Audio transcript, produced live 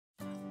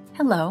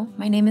Hello,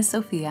 my name is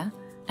Sophia,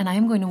 and I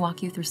am going to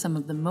walk you through some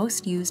of the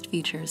most used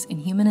features in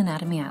Human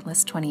Anatomy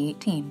Atlas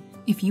 2018.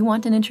 If you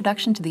want an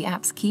introduction to the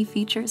app's key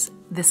features,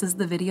 this is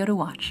the video to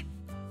watch.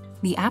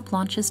 The app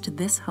launches to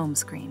this home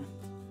screen.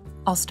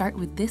 I'll start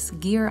with this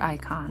gear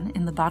icon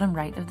in the bottom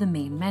right of the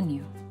main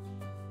menu.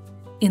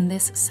 In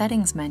this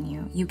Settings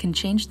menu, you can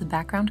change the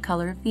background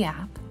color of the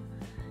app,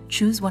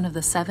 choose one of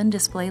the 7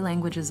 display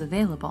languages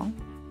available,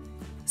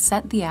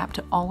 set the app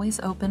to always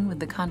open with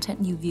the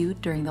content you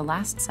viewed during the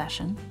last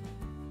session,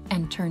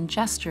 and turn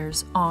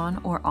gestures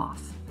on or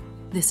off.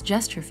 This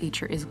gesture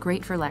feature is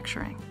great for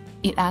lecturing.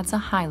 It adds a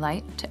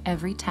highlight to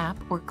every tap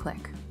or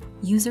click.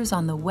 Users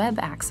on the web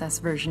access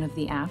version of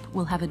the app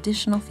will have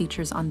additional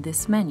features on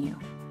this menu: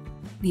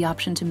 the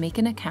option to make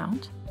an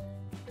account,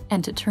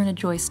 and to turn a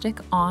joystick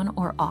on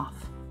or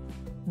off.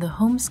 The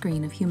home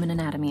screen of Human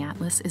Anatomy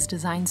Atlas is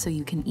designed so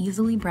you can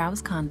easily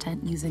browse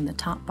content using the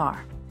top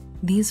bar.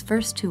 These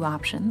first 2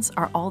 options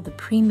are all the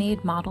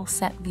pre-made model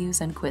set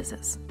views and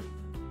quizzes.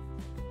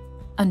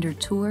 Under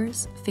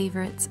Tours,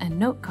 Favorites, and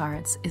Note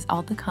Cards is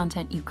all the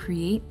content you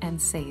create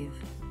and save.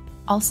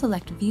 I'll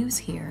select Views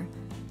here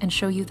and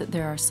show you that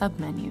there are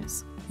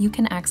submenus. You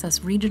can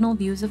access regional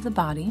views of the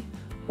body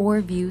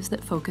or views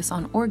that focus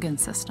on organ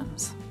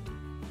systems.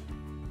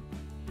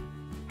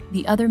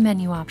 The other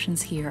menu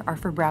options here are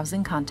for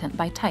browsing content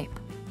by type.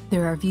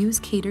 There are views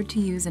catered to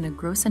use in a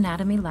gross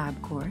anatomy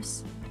lab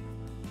course,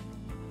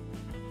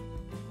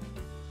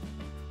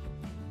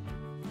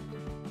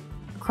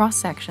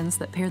 cross-sections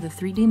that pair the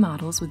 3D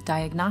models with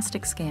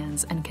diagnostic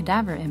scans and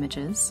cadaver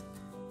images,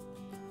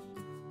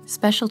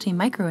 specialty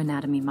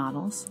microanatomy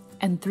models,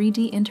 and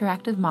 3D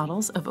interactive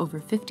models of over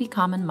 50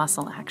 common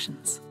muscle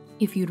actions.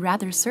 If you'd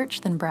rather search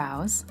than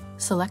browse,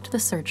 select the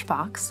search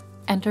box,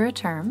 enter a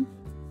term,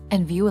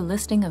 and view a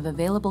listing of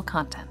available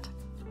content.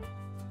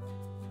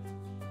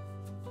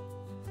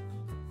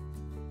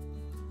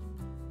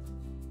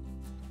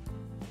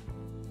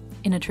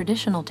 In a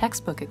traditional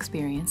textbook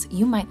experience,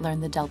 you might learn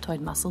the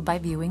deltoid muscle by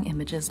viewing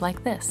images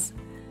like this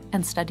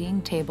and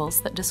studying tables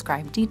that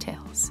describe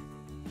details.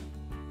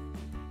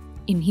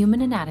 In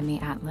Human Anatomy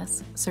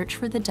Atlas, search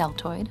for the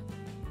deltoid,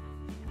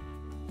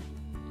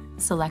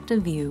 select a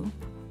view,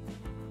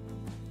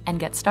 and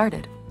get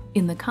started.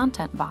 In the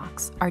content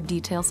box are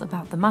details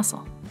about the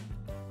muscle.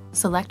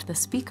 Select the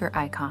speaker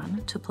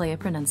icon to play a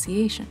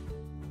pronunciation.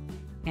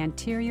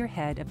 Anterior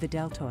head of the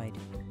deltoid.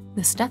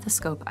 The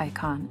stethoscope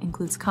icon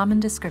includes common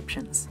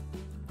descriptions.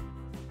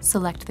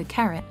 Select the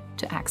caret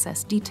to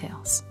access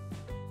details.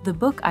 The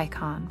book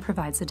icon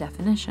provides a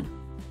definition.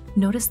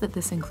 Notice that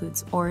this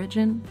includes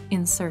origin,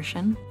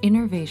 insertion,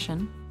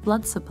 innervation,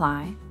 blood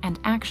supply, and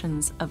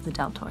actions of the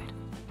deltoid.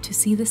 To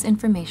see this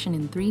information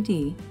in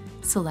 3D,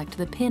 select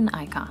the pin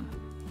icon.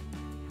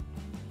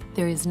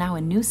 There is now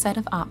a new set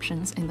of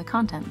options in the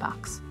content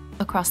box.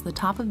 Across the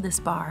top of this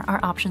bar are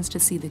options to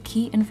see the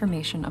key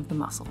information of the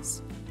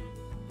muscles.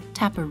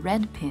 Tap a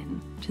red pin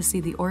to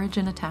see the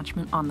origin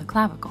attachment on the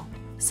clavicle.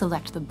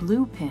 Select the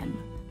blue pin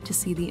to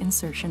see the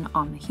insertion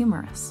on the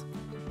humerus.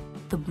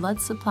 The blood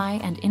supply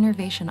and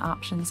innervation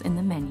options in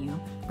the menu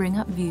bring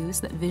up views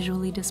that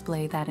visually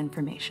display that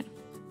information.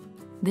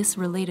 This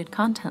related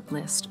content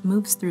list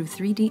moves through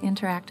 3D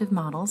interactive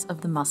models of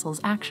the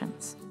muscle's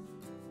actions.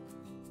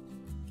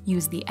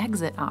 Use the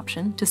exit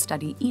option to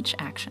study each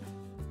action.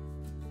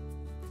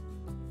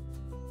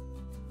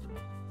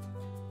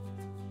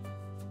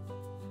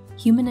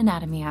 Human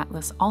Anatomy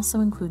Atlas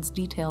also includes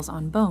details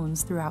on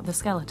bones throughout the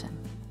skeleton.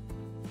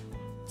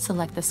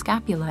 Select the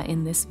scapula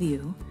in this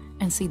view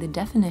and see the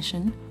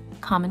definition,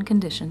 common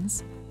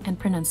conditions, and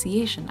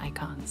pronunciation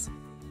icons.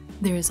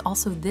 There is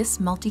also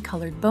this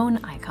multicolored bone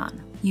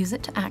icon. Use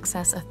it to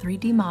access a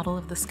 3D model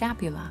of the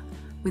scapula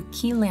with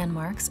key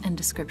landmarks and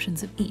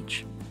descriptions of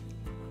each.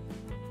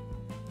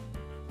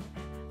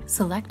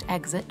 Select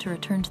Exit to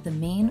return to the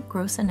main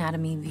gross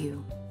anatomy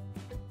view.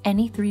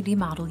 Any 3D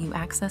model you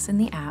access in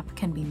the app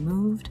can be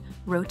moved,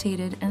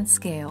 rotated, and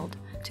scaled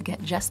to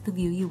get just the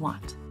view you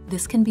want.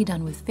 This can be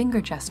done with finger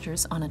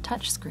gestures on a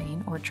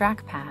touchscreen or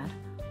trackpad,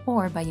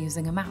 or by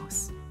using a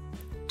mouse.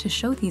 To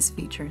show these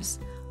features,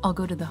 I'll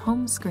go to the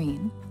home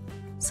screen,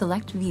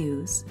 select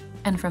Views,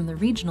 and from the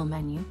regional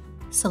menu,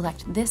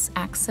 select this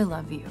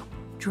axilla view.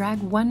 Drag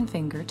one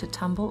finger to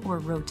tumble or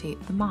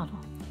rotate the model.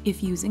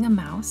 If using a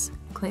mouse,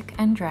 click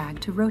and drag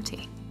to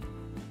rotate.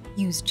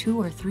 Use 2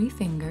 or 3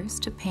 fingers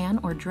to pan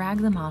or drag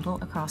the model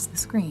across the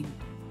screen.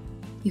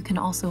 You can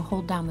also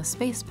hold down the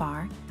space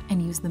bar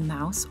and use the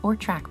mouse or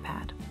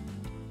trackpad.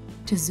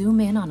 To zoom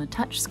in on a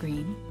touch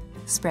screen,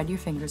 spread your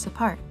fingers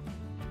apart.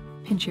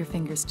 Pinch your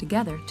fingers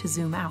together to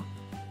zoom out.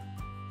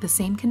 The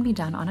same can be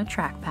done on a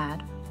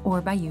trackpad or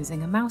by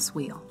using a mouse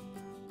wheel.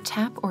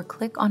 Tap or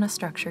click on a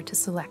structure to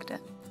select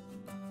it.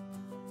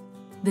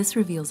 This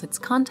reveals its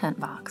content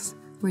box,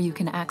 where you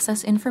can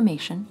access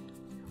information,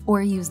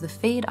 or use the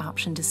fade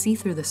option to see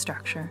through the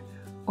structure,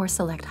 or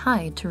select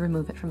hide to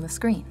remove it from the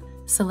screen.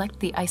 Select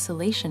the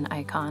isolation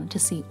icon to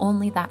see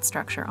only that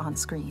structure on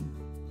screen.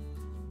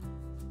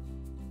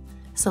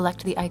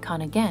 Select the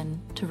icon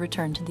again to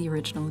return to the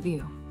original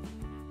view.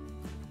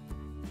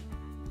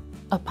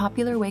 A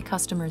popular way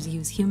customers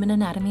use Human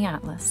Anatomy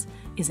Atlas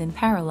is in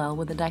parallel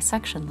with a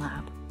dissection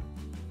lab.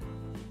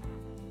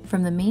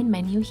 From the main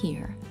menu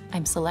here,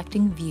 I'm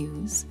selecting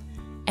Views,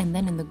 and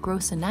then in the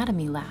Gross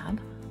Anatomy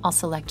lab, I'll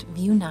select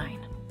View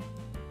 9.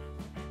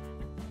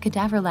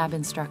 Cadaver lab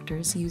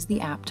instructors use the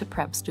app to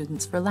prep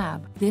students for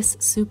lab. This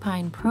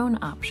supine prone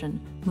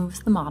option moves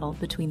the model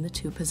between the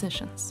two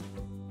positions.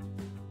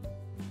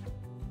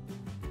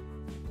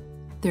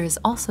 There is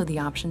also the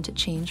option to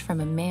change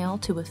from a male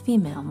to a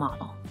female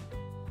model.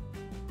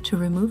 To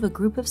remove a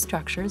group of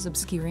structures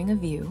obscuring a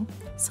view,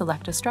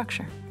 select a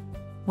structure.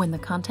 When the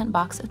content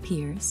box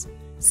appears,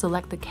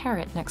 select the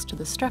caret next to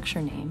the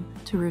structure name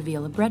to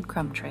reveal a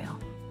breadcrumb trail.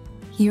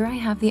 Here I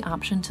have the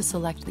option to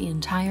select the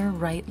entire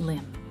right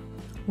limb.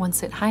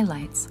 Once it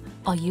highlights,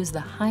 I'll use the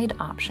Hide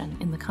option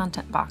in the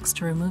content box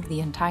to remove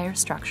the entire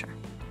structure.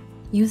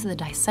 Use the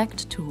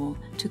Dissect tool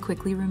to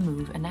quickly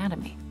remove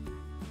anatomy.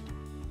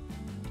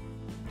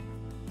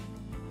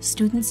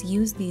 Students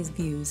use these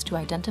views to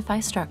identify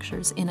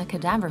structures in a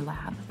cadaver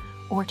lab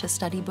or to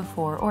study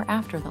before or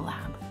after the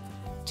lab.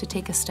 To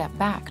take a step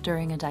back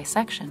during a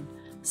dissection,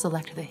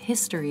 select the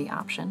History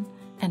option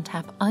and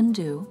tap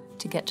Undo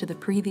to get to the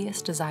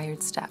previous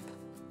desired step.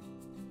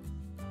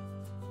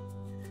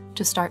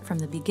 To start from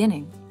the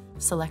beginning,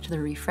 select the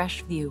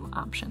Refresh View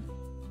option.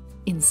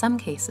 In some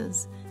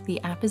cases,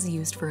 the app is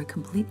used for a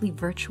completely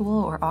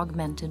virtual or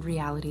augmented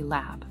reality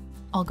lab.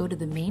 I'll go to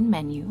the main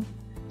menu,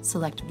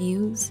 select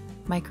Views,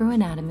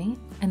 Microanatomy,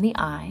 and the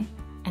eye,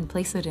 and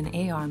place it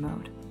in AR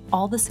mode.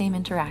 All the same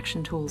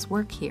interaction tools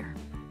work here.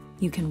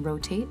 You can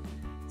rotate,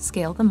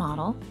 scale the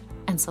model,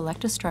 and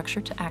select a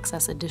structure to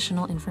access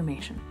additional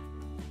information.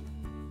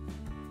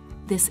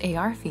 This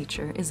AR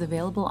feature is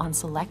available on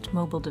select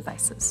mobile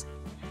devices.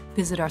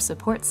 Visit our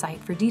support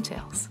site for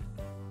details.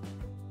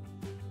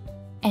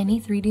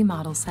 Any 3D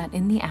model set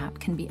in the app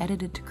can be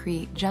edited to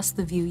create just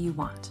the view you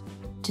want.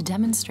 To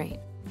demonstrate,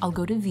 I'll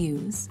go to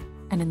Views,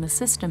 and in the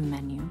System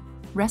menu,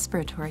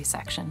 Respiratory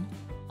section,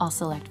 I'll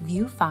select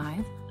View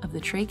 5 of the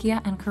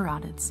trachea and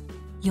carotids.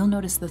 You'll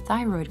notice the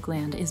thyroid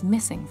gland is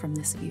missing from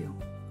this view.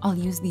 I'll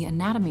use the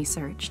Anatomy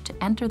search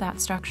to enter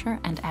that structure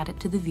and add it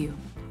to the view.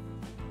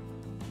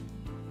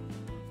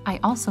 I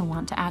also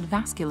want to add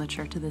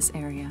vasculature to this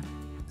area.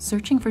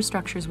 Searching for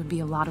structures would be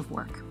a lot of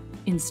work.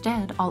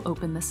 Instead, I'll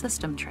open the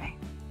System tray.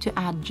 To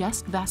add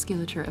just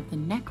vasculature of the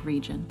neck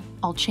region,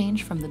 I'll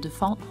change from the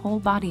default whole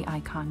body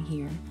icon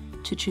here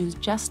to choose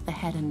just the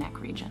head and neck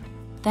region.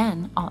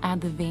 Then I'll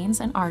add the veins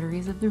and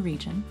arteries of the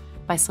region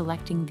by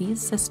selecting these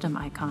system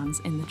icons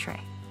in the tray.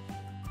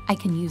 I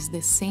can use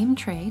this same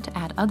tray to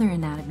add other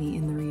anatomy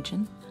in the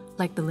region,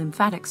 like the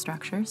lymphatic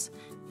structures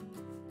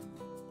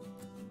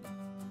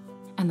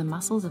and the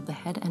muscles of the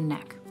head and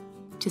neck.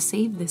 To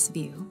save this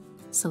view,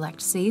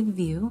 select Save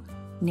View,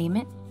 name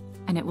it,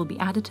 and it will be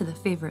added to the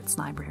Favorites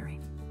library.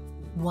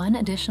 One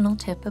additional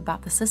tip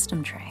about the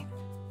System tray.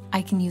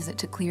 I can use it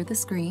to clear the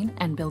screen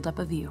and build up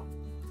a view.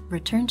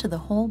 Return to the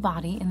whole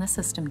body in the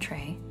System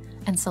tray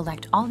and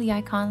select all the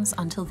icons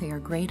until they are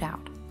grayed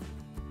out.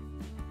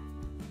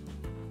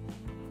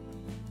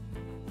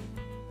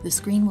 The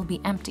screen will be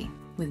empty,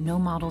 with no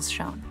models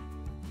shown.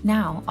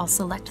 Now I'll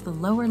select the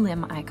lower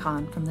limb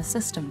icon from the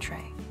System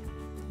tray.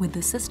 With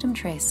the System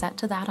tray set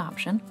to that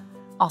option,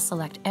 I'll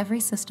select every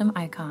system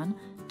icon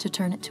to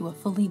turn it to a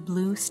fully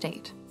blue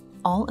state.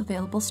 All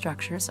available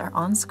structures are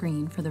on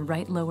screen for the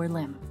right lower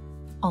limb.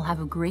 I'll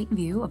have a great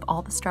view of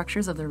all the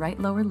structures of the right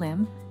lower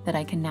limb that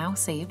I can now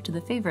save to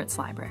the Favorites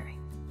library.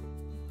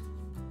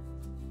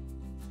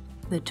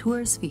 The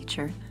Tours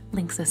feature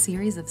links a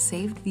series of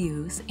saved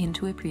views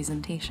into a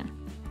presentation.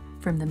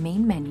 From the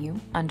main menu,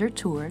 under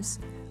Tours,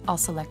 I'll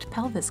select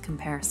Pelvis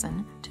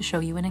Comparison to show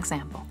you an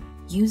example.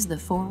 Use the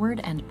forward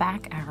and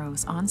back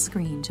arrows on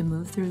screen to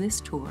move through this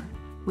tour,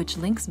 which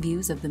links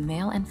views of the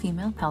male and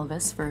female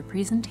pelvis for a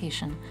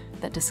presentation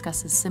that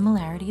discusses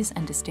similarities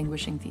and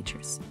distinguishing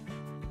features.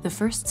 The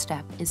first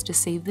step is to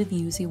save the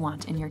views you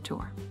want in your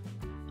tour.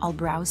 I'll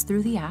browse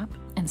through the app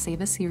and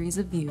save a series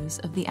of views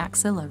of the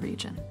axilla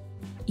region.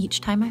 Each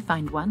time I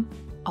find one,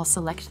 I'll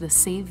select the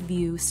Save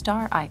View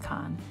star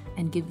icon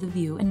and give the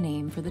view a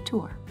name for the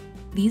tour.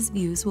 These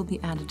views will be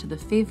added to the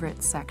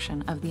Favorites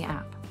section of the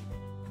app.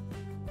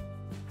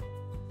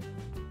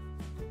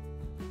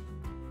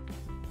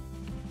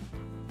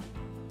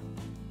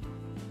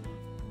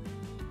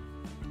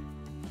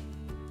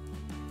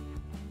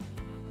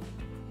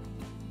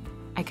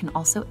 I can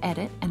also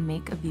edit and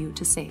make a view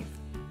to save.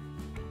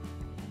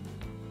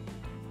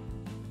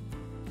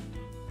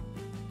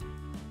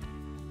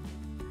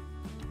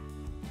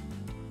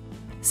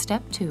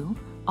 Step 2,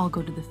 I'll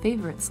go to the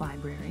Favorites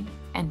library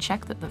and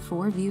check that the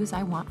 4 views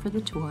I want for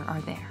the tour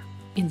are there.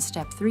 In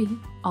Step 3,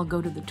 I'll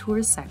go to the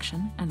Tours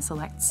section and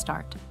select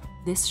Start.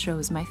 This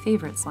shows my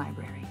Favorites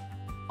library.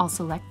 I'll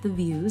select the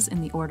views in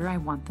the order I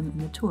want them in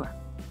the tour.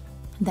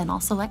 Then I'll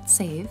select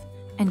Save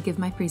and give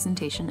my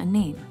presentation a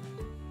name.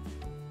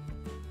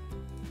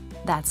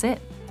 That's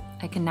it.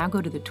 I can now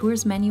go to the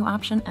Tours menu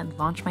option and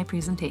launch my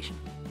presentation.